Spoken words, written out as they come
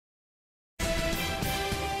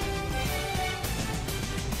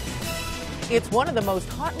It's one of the most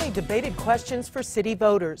hotly debated questions for city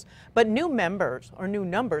voters. But new numbers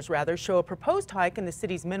show a proposed hike in the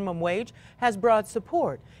city's minimum wage has broad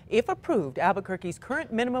support. If approved, Albuquerque's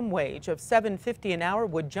current minimum wage of $7.50 an hour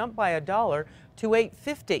would jump by $1 to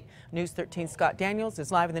 $8.50. News 13's Scott Daniels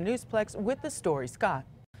is live in the Newsplex with the story. Scott.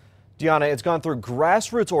 Deanna, it's gone through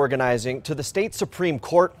grassroots organizing to the state Supreme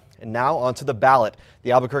Court and now onto the ballot.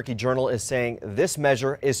 The Albuquerque Journal is saying this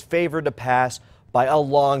measure is favored to pass by a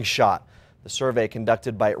long shot. The survey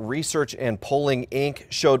conducted by Research and Polling Inc.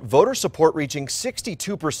 showed voter support reaching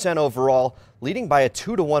 62% overall, leading by a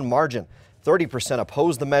 2-to-1 margin. 30%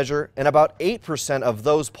 opposed the measure, and about 8% of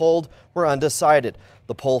those polled were undecided.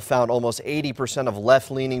 The poll found almost 80% of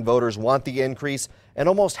left-leaning voters want the increase, and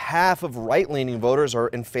almost half of right-leaning voters are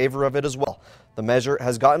in favor of it as well. The measure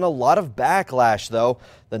has gotten a lot of backlash, though.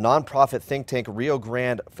 The nonprofit think tank Rio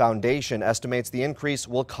Grande Foundation estimates the increase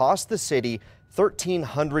will cost the city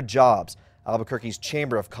 1,300 jobs. Albuquerque's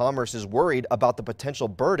Chamber of Commerce is worried about the potential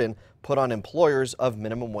burden put on employers of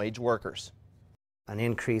minimum wage workers. An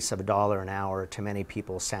increase of $1 an hour to many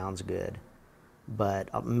people sounds good, but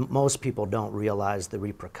most people don't realize the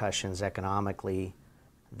repercussions economically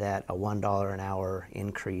that a $1 an hour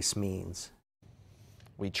increase means.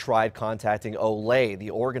 We tried contacting Olay, the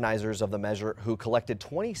organizers of the measure, who collected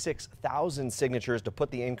 26,000 signatures to put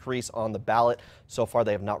the increase on the ballot. So far,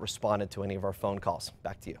 they have not responded to any of our phone calls.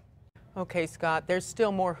 Back to you. Okay, Scott, there's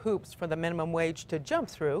still more hoops for the minimum wage to jump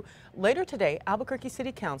through. Later today, Albuquerque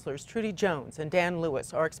City Councilors Trudy Jones and Dan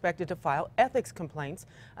Lewis are expected to file ethics complaints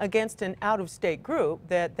against an out-of-state group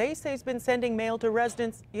that they say has been sending mail to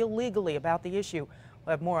residents illegally about the issue.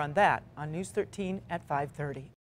 We'll have more on that on News 13 at 5:30.